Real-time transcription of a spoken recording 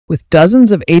With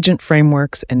dozens of agent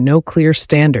frameworks and no clear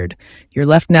standard, you're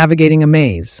left navigating a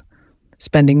maze,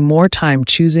 spending more time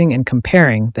choosing and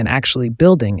comparing than actually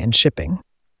building and shipping.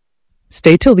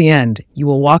 Stay till the end. You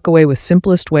will walk away with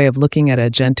simplest way of looking at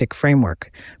Agentic framework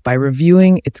by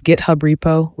reviewing its GitHub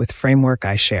repo with framework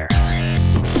I share.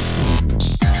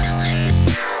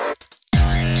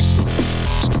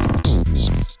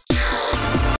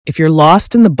 If you're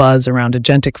lost in the buzz around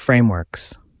Agentic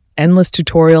frameworks, endless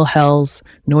tutorial hells,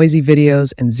 noisy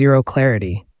videos, and zero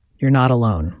clarity, you're not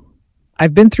alone.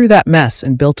 I've been through that mess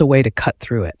and built a way to cut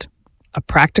through it. A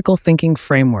practical thinking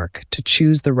framework to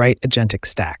choose the right Agentic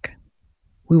stack.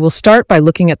 We will start by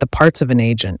looking at the parts of an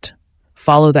agent,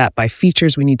 follow that by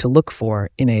features we need to look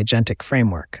for in an Agentic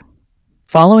framework.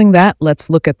 Following that, let's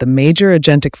look at the major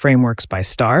Agentic frameworks by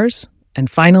stars,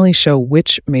 and finally show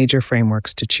which major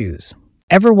frameworks to choose.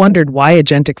 Ever wondered why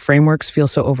Agentic frameworks feel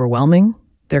so overwhelming?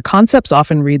 Their concepts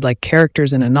often read like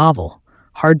characters in a novel,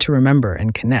 hard to remember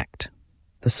and connect.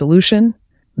 The solution?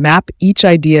 Map each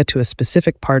idea to a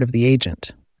specific part of the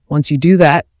agent. Once you do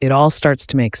that, it all starts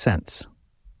to make sense.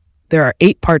 There are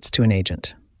 8 parts to an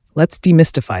agent. Let's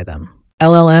demystify them.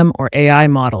 LLM or AI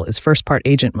model is first part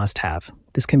agent must-have.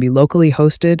 This can be locally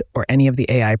hosted or any of the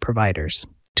AI providers.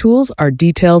 Tools are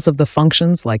details of the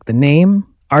functions like the name,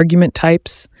 argument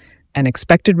types, and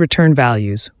expected return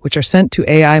values, which are sent to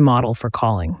AI model for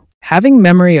calling. Having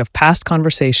memory of past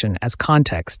conversation as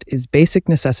context is basic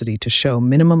necessity to show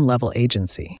minimum level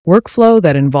agency. Workflow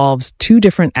that involves 2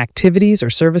 different activities or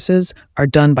services are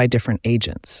done by different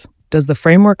agents. Does the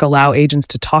framework allow agents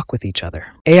to talk with each other?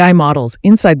 AI models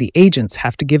inside the agents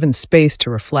have to give space to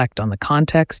reflect on the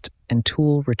context and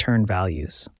tool return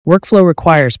values. Workflow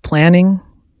requires planning.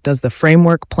 Does the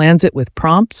framework plans it with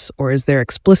prompts, or is there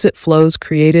explicit flows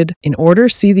created? In order,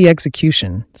 see the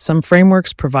execution. Some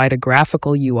frameworks provide a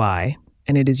graphical UI,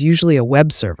 and it is usually a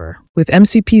web server. With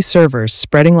MCP servers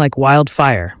spreading like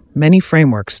wildfire, many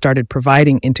frameworks started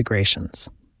providing integrations.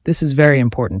 This is a very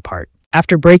important part.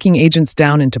 After breaking agents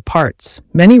down into parts,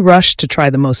 many rush to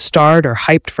try the most starred or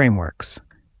hyped frameworks.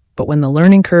 But when the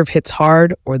learning curve hits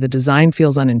hard or the design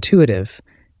feels unintuitive,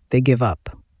 they give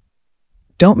up.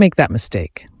 Don't make that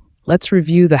mistake. Let's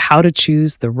review the how to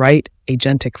choose the right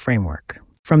Agentic framework.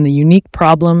 From the unique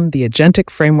problem the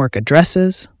Agentic framework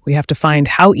addresses, we have to find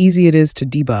how easy it is to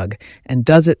debug and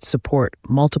does it support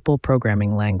multiple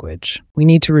programming language. We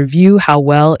need to review how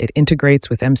well it integrates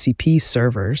with MCP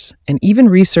servers and even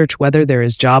research whether there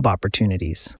is job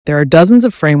opportunities. There are dozens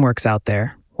of frameworks out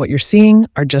there. What you're seeing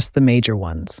are just the major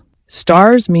ones.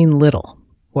 Stars mean little.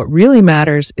 What really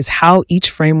matters is how each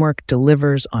framework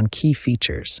delivers on key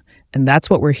features, and that's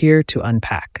what we're here to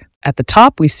unpack. At the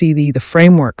top, we see the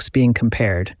frameworks being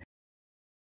compared.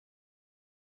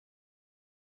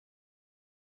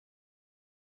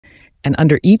 And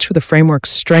under each, the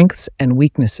framework's strengths and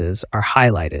weaknesses are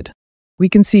highlighted. We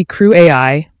can see Crew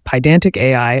AI, Pydantic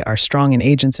AI are strong in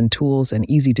agents and tools and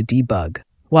easy to debug,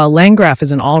 while LangGraph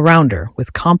is an all-rounder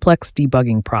with complex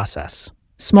debugging process.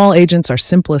 Small agents are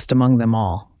simplest among them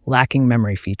all, lacking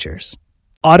memory features.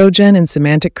 Autogen and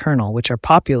Semantic Kernel, which are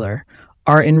popular,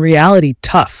 are in reality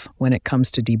tough when it comes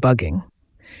to debugging,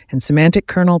 and Semantic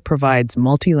Kernel provides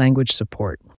multi-language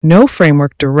support. No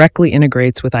framework directly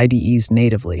integrates with IDEs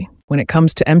natively. When it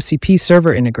comes to MCP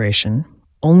server integration,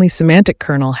 only Semantic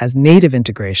Kernel has native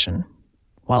integration,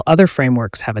 while other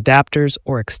frameworks have adapters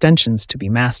or extensions to be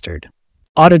mastered.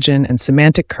 Autogen and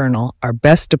Semantic Kernel are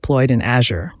best deployed in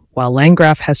Azure, while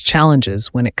LangGraph has challenges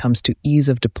when it comes to ease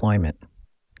of deployment.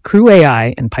 Crew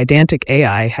AI and Pydantic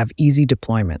AI have easy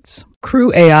deployments.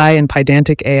 Crew AI and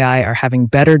Pydantic AI are having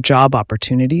better job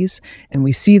opportunities, and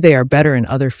we see they are better in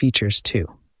other features too.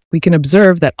 We can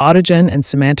observe that Autogen and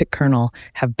Semantic Kernel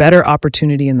have better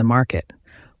opportunity in the market,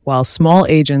 while small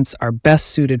agents are best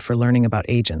suited for learning about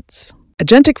agents.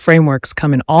 Agentic frameworks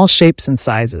come in all shapes and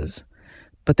sizes,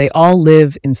 but they all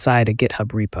live inside a GitHub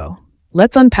repo.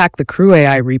 Let's unpack the Crew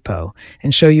AI repo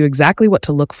and show you exactly what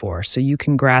to look for so you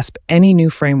can grasp any new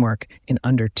framework in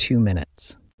under 2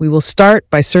 minutes. We will start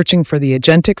by searching for the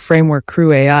Agentic framework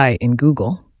Crew AI in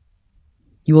Google.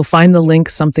 You will find the link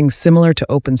something similar to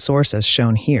open source as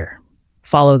shown here.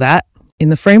 Follow that. In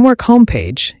the framework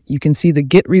homepage, you can see the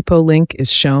Git repo link is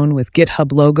shown with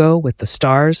GitHub logo with the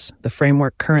stars the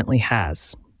framework currently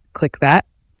has. Click that.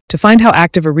 To find how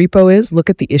active a repo is, look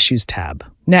at the Issues tab.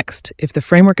 Next, if the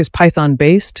framework is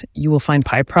Python-based, you will find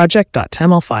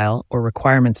pyproject.toml file or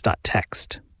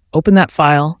requirements.txt. Open that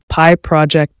file.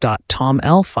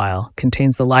 pyproject.toml file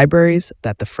contains the libraries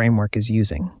that the framework is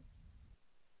using.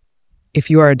 If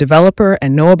you are a developer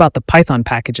and know about the Python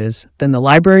packages, then the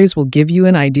libraries will give you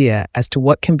an idea as to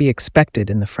what can be expected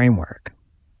in the framework.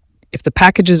 If the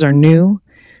packages are new,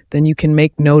 then you can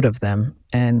make note of them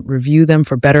and review them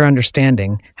for better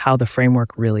understanding how the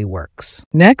framework really works.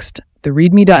 Next, the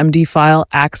readme.md file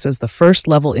acts as the first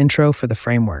level intro for the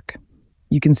framework.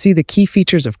 You can see the key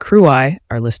features of CrewEye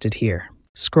are listed here.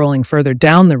 Scrolling further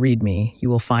down the README, you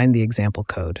will find the example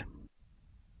code.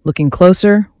 Looking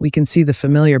closer, we can see the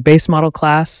familiar base model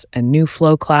class and new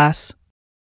flow class,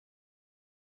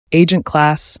 agent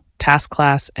class, task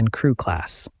class, and crew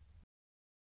class.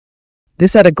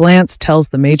 This at a glance tells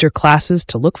the major classes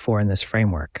to look for in this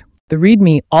framework. The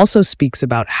README also speaks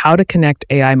about how to connect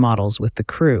AI models with the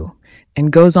crew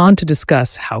and goes on to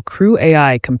discuss how Crew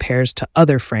AI compares to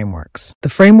other frameworks. The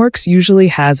frameworks usually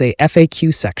has a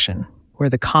FAQ section where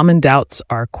the common doubts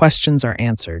or questions are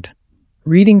answered.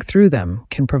 Reading through them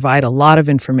can provide a lot of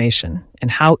information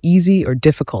and how easy or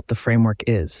difficult the framework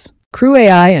is. Crew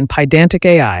AI and Pydantic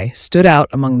AI stood out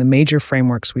among the major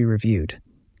frameworks we reviewed.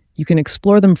 You can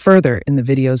explore them further in the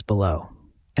videos below.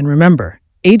 And remember,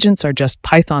 agents are just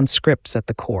Python scripts at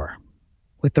the core.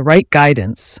 With the right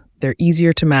guidance, they're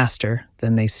easier to master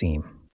than they seem.